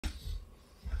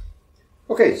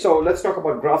Okay, so let's talk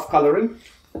about graph coloring.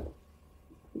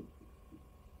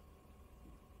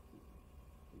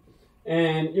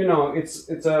 And you know, it's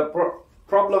a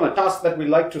problem, a task that we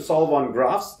like to solve on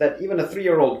graphs that even a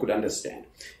 3-year-old could understand.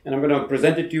 And I'm going to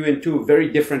present it to you in two very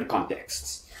different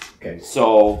contexts. Okay,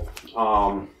 so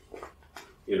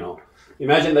you know,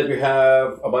 imagine that you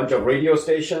have a bunch of radio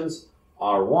stations,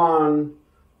 R1,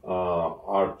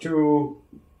 R2,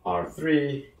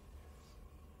 R3,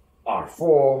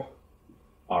 R4,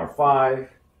 R5,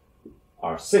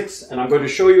 R6, and I'm going to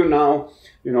show you now,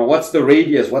 you know, what's the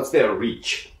radius, what's their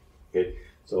reach. Okay,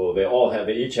 so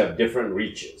they each have different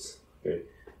reaches. Okay,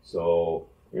 so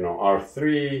you know,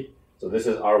 R3, so this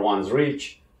is R1's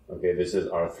reach. Okay, this is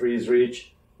R3's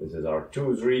reach. This is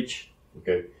R2's reach.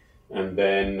 Okay, and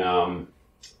then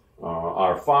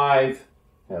R5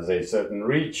 has a certain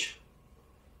reach.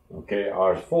 Okay,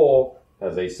 R4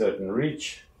 has a certain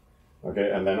reach.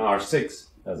 Okay, and then R6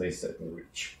 has a certain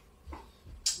reach.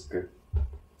 Okay,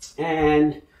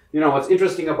 and you know what's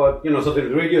interesting about, you know, so the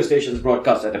radio stations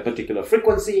broadcast at a particular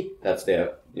frequency. That's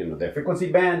their, you know, their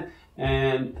frequency band.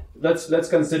 And let's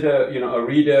consider, you know, a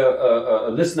reader,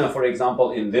 a listener, for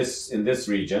example, in this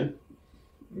region.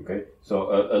 Okay,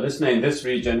 so a listener in this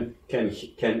region can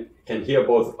hear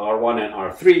both R1 and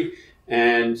R3.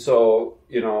 And so,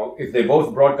 you know, if they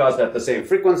both broadcast at the same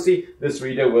frequency, this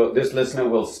listener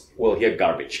will hear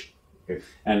garbage. Okay,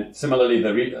 and similarly,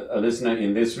 a listener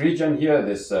in this region here,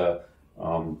 this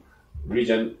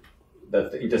region,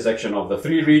 that's the intersection of the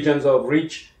 3 regions of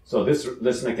reach. So this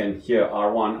listener can hear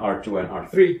R1, R2, and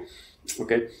R3.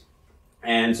 Okay,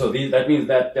 and so that means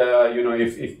that you know,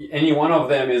 if any one of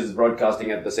them is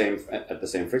broadcasting at the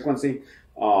same frequency,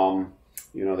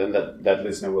 you know, then that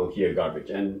listener will hear garbage.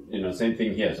 And you know, same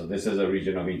thing here. So this is a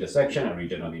region of intersection, a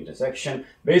region of intersection.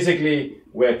 Basically,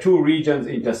 where 2 regions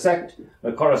intersect,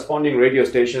 the corresponding radio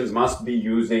stations must be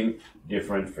using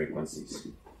different frequencies.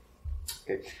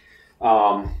 Okay.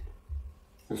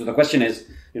 And so the question is,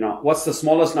 you know, what's the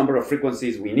smallest number of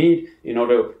frequencies we need in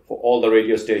order for all the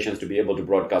radio stations to be able to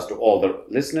broadcast to all the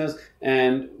listeners?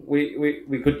 And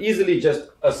we could easily just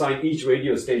assign each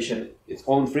radio station its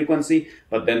own frequency,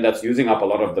 but then that's using up a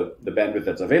lot of the bandwidth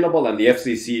that's available, and the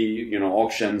FCC, you know,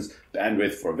 auctions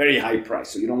bandwidth for a very high price.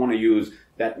 So you don't want to use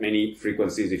that many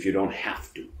frequencies if you don't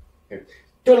have to. Okay.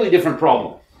 Totally different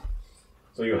problem.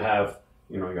 So you have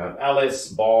Alice,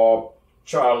 Bob,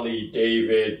 Charlie,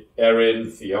 David, Erin,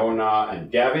 Fiona,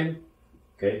 and Gavin.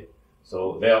 Okay,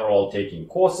 so they are all taking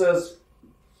courses.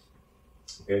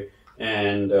 Okay,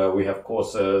 and we have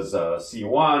courses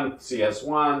C1,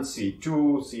 CS1,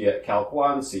 C2, Calc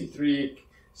 1, C3,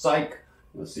 Psych,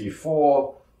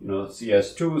 C4, you know,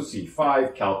 CS2,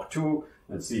 C5, Calc 2,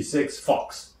 and C6,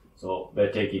 Fox. So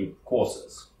they're taking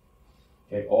courses.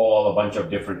 Okay, all a bunch of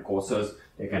different courses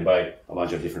taken by a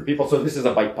bunch of different people. So this is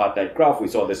a bipartite graph. We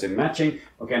saw this in matching.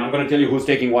 Okay, and I'm going to tell you who's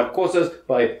taking what courses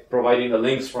by providing the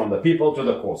links from the people to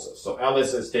the courses. So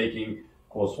Alice is taking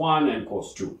course 1 and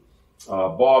course 2.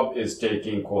 Bob is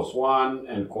taking course 1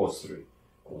 and course 3.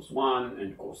 Course 1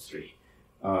 and course 3.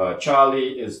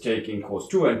 Charlie is taking course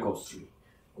 2 and course 3.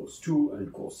 Course 2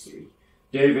 and course 3.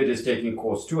 David is taking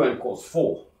course 2 and course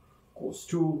 4. Course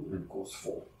 2 and course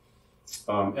 4.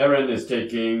 Erin is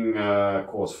taking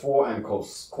course 4 and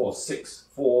course 6,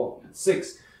 4 and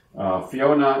 6.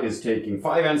 Fiona is taking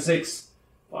 5 and 6,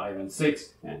 5 and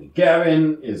 6. And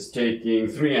Gavin is taking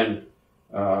 3 and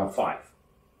 5,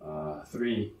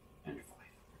 3 and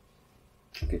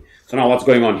 5. Okay, so now what's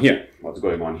going on here? What's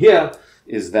going on here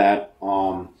is that,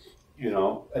 you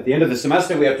know, at the end of the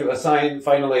semester, we have to assign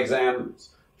final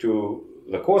exams to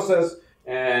the courses.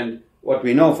 And what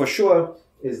we know for sure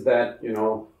is that, you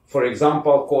know, for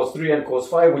example, course 3 and course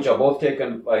 5, which are both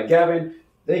taken by Gavin,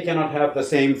 they cannot have the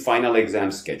same final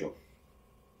exam schedule.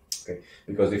 Okay,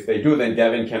 because if they do, then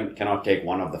Gavin cannot take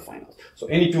one of the finals. So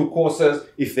any 2 courses,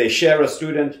 if they share a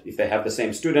student, if they have the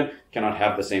same student, cannot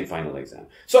have the same final exam.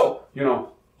 So, you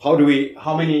know, how do we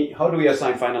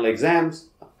assign final exams,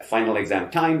 final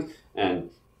exam times, and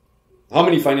how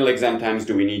many final exam times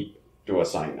do we need to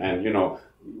assign? And, you know,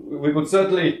 we could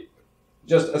certainly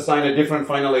just assign a different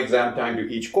final exam time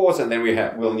to each course, and then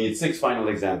we'll need 6 final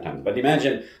exam times. But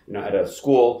imagine, you know, at a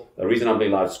school, a reasonably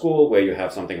large school, where you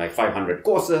have something like 500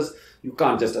 courses, you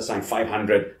can't just assign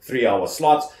 500 3-hour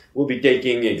slots. We'll be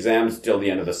taking exams till the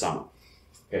end of the summer.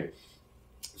 Okay,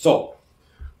 so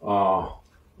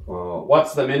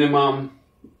what's the minimum?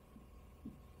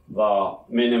 The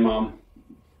minimum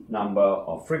number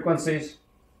of frequencies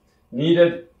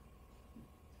needed.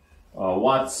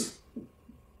 What's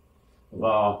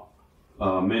the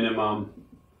minimum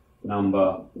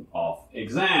number of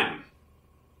exam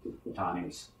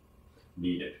times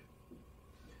needed.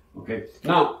 Okay,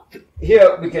 now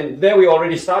here we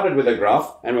already started with a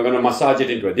graph, and we're going to massage it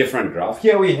into a different graph.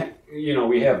 Here we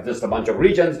have just a bunch of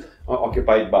regions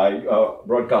occupied by,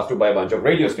 broadcast to by a bunch of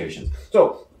radio stations.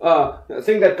 So the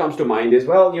thing that comes to mind is,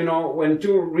 well, when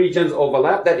two regions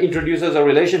overlap, that introduces a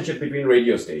relationship between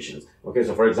radio stations. Okay,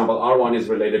 so for example, R1 is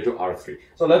related to R3.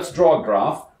 So let's draw a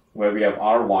graph where we have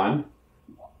R1,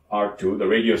 R2, the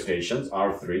radio stations,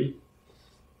 R3,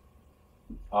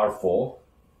 R4,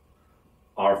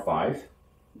 R5,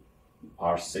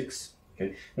 R6.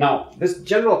 Okay. Now, this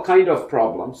general kind of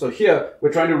problem, so here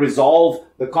we're trying to resolve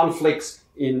the conflicts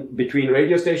between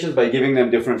radio stations by giving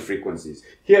them different frequencies.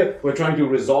 Here we're trying to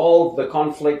resolve the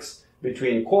conflicts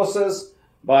between courses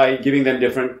by giving them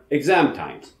different exam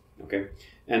times. Okay.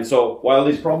 And so while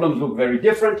these problems look very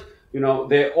different,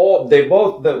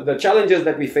 the challenges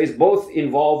that we face both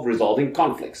involve resolving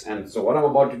conflicts. And so what I'm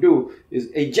about to do is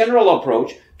a general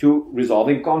approach to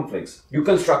resolving conflicts. You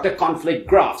construct a conflict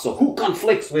graph. So who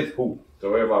conflicts with who?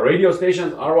 So we have our radio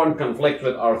stations. R1 conflicts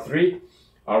with R3.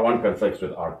 R1 conflicts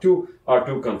with R2.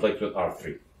 R2 conflicts with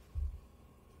R3.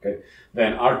 Okay.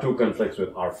 Then R2 conflicts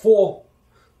with R4.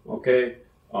 Okay.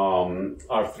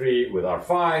 R3 with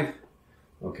R5.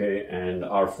 Okay, and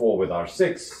R4 with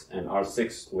R6, and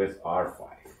R6 with R5.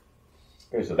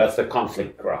 Okay, so that's the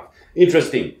conflict graph.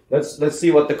 Interesting. Let's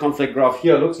see what the conflict graph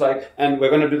here looks like, and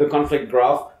we're going to do the conflict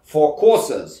graph for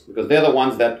courses, because they're the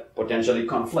ones that potentially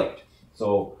conflict.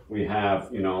 So we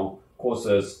have,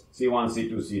 courses C1,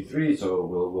 C2, C3, so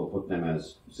we'll put them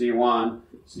as C1,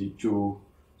 C2,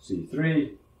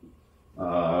 C3,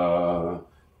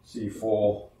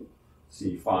 C4,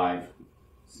 C5,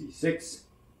 C6.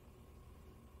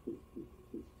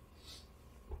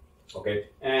 Okay,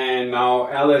 and now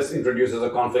Alice introduces a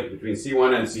conflict between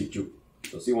C1 and C2.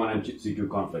 So C1 and C2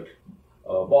 conflict.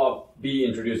 B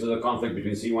introduces a conflict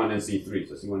between C1 and C3.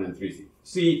 So C1 and 3.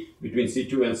 C between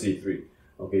C2 and C3.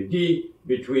 Okay, D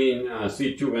between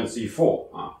C2 and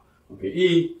C4. Okay,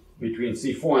 E between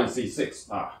C4 and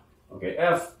C6. Okay,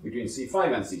 F between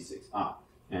C5 and C6.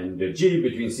 And G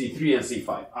between C3 and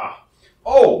C5.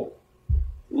 Oh,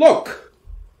 look!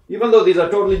 Even though these are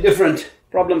totally different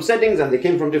problem settings and they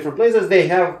came from different places, they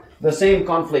have the same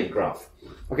conflict graph.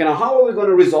 Okay, now how are we going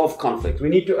to resolve conflicts? We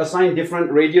need to assign different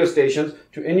radio stations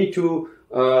to any two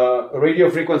radio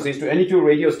frequencies to any two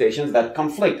radio stations that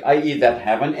conflict, i.e. that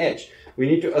have an edge. We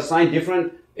need to assign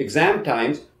different exam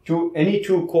times to any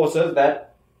two courses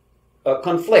that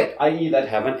conflict, i.e. that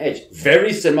have an edge.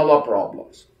 Very similar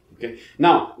problems. Okay.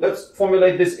 Now, let's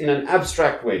formulate this in an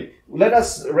abstract way. Let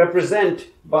us represent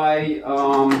by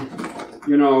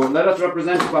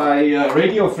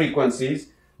radio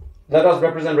frequencies. Let us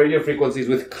represent radio frequencies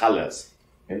with colors.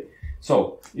 Okay.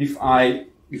 So if I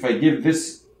give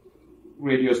this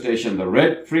radio station the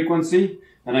red frequency,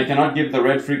 then I cannot give the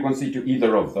red frequency to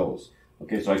either of those.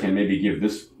 Okay. So I can maybe give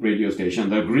this radio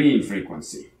station the green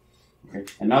frequency. Okay.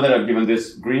 And now that I've given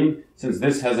this green, since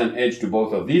this has an edge to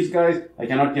both of these guys, I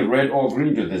cannot give red or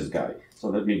green to this guy. So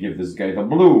let me give this guy the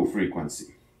blue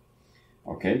frequency.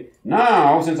 Okay.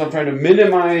 Now, since I'm trying to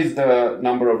minimize the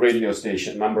number of radio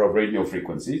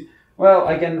frequencies, well,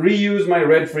 I can reuse my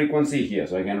red frequency here.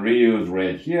 So I can reuse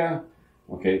red here.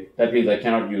 Okay. That means I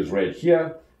cannot use red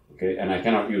here. Okay. And I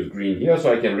cannot use green here.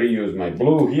 So I can reuse my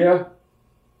blue here.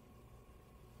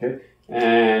 Okay.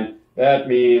 And that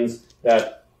means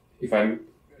that if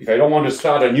I don't want to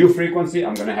start a new frequency,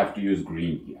 I'm going to have to use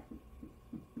green here.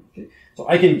 Okay. So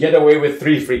I can get away with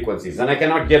 3 frequencies, and I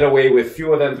cannot get away with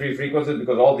fewer than 3 frequencies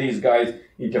because all these guys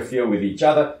interfere with each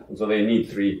other, and so they need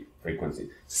 3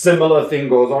 frequencies. Similar thing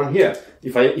goes on here.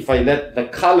 If I let the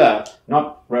color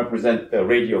not represent the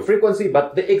radio frequency,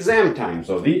 but the exam time.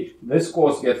 So this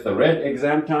course gets the red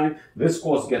exam time. This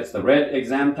course gets the red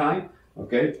exam time.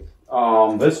 Okay.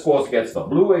 This course gets the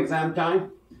blue exam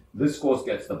time. This course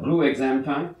gets the blue exam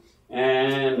time,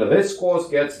 and this course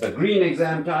gets the green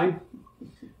exam time,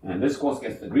 and this course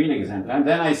gets the green exam time.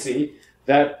 Then I see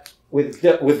that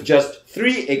with just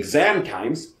 3 exam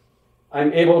times,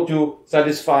 I'm able to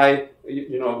satisfy,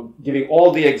 giving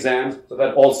all the exams so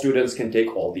that all students can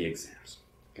take all the exams.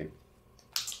 Okay.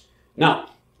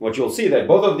 Now, what you'll see that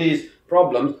both of these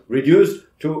problems reduced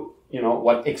to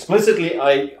what explicitly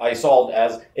I solved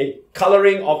as a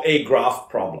coloring of a graph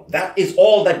problem. That is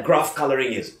all that graph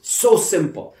coloring is. So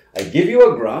simple. I give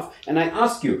you a graph and I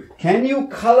ask you, can you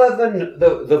color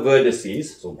the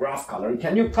vertices? So graph coloring,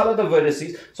 can you color the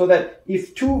vertices so that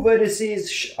if 2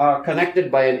 vertices are connected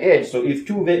by an edge, so if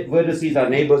 2 vertices are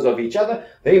neighbors of each other,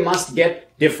 they must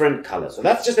get different colors. So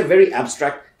that's just a very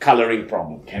abstract coloring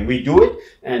problem. Can we do it?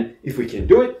 And if we can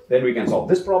do it, then we can solve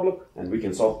this problem and we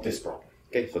can solve this problem.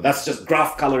 Okay, so that's just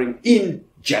graph coloring in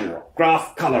general.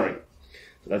 Graph coloring.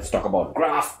 So let's talk about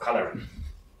graph coloring.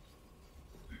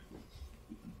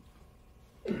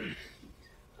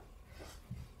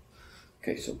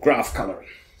 Okay, so graph coloring.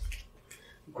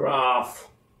 Graph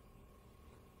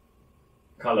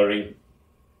coloring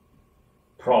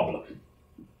problem.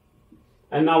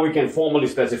 And now we can formally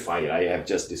specify it. I have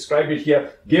just described it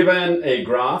here. Given a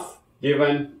graph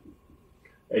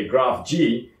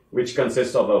G, which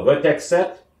consists of a vertex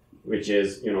set, which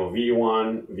is,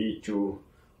 V1, V2,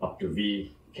 up to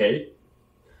Vk,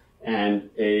 and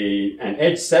an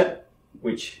edge set,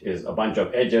 which is a bunch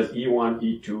of edges, E1,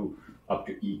 E2, up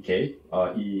to Ek,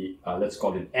 let's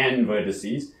call it N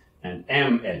vertices and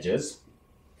M edges.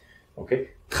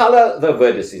 Okay, color the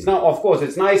vertices. Now, of course,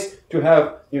 it's nice to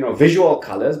have, visual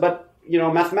colors, but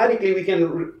mathematically we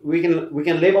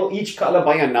can label each color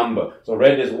by a number. So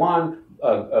red is 1,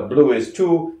 blue is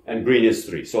 2, and green is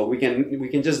 3. So we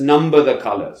can just number the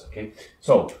colors. Okay,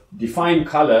 so define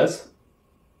colors.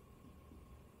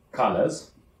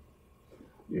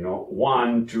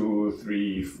 1, 2,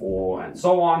 3, 4, and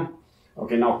so on.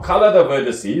 Okay, now color the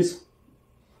vertices.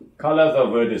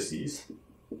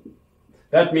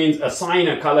 That means assign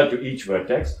a color to each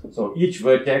vertex. So each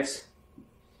vertex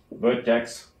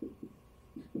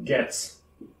gets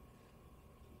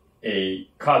a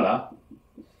color.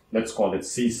 Let's call it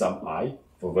C sub I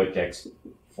for vertex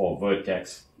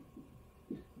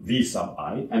V sub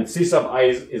I, and C sub I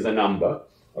is a number.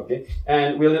 Okay,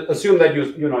 and we'll assume that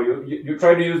you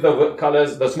try to use the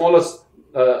colors, the smallest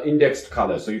indexed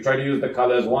colors. So you try to use the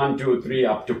colors 1, 2, 3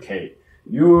 up to K.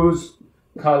 Use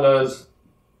colors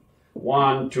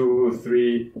 1, 2,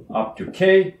 3 up to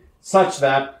K such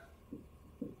that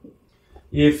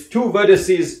if two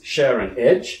vertices share an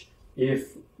edge,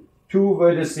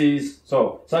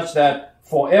 such that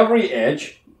for every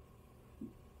edge,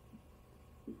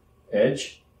 the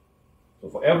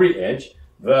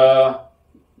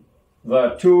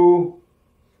two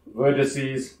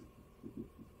vertices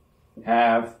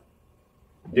have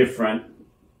different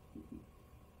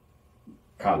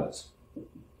colors.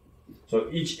 So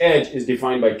each edge is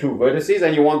defined by two vertices,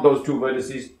 and you want those two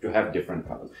vertices to have different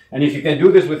colors. And if you can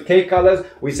do this with K colors,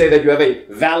 we say that you have a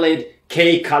valid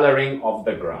K coloring of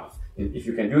the graph. If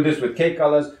you can do this with K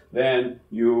colors, then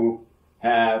you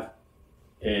have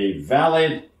a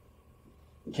valid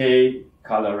K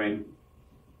coloring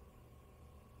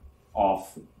of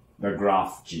the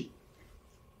graph G.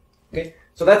 Okay,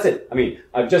 so that's it. I mean,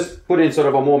 I've just put in sort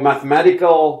of a more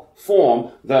mathematical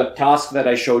form the task that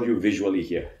I showed you visually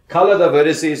here. Color the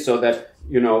vertices so that,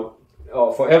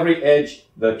 for every edge,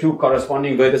 the two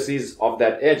corresponding vertices of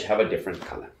that edge have a different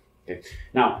color. Okay.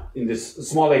 Now, in this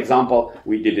small example,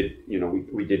 we did it,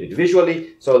 we did it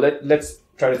visually. So let's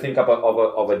try to think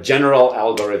of a general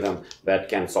algorithm that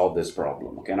can solve this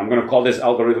problem. Okay, and I'm going to call this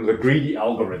algorithm the greedy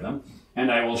algorithm,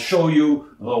 and I will show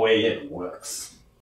you the way it works.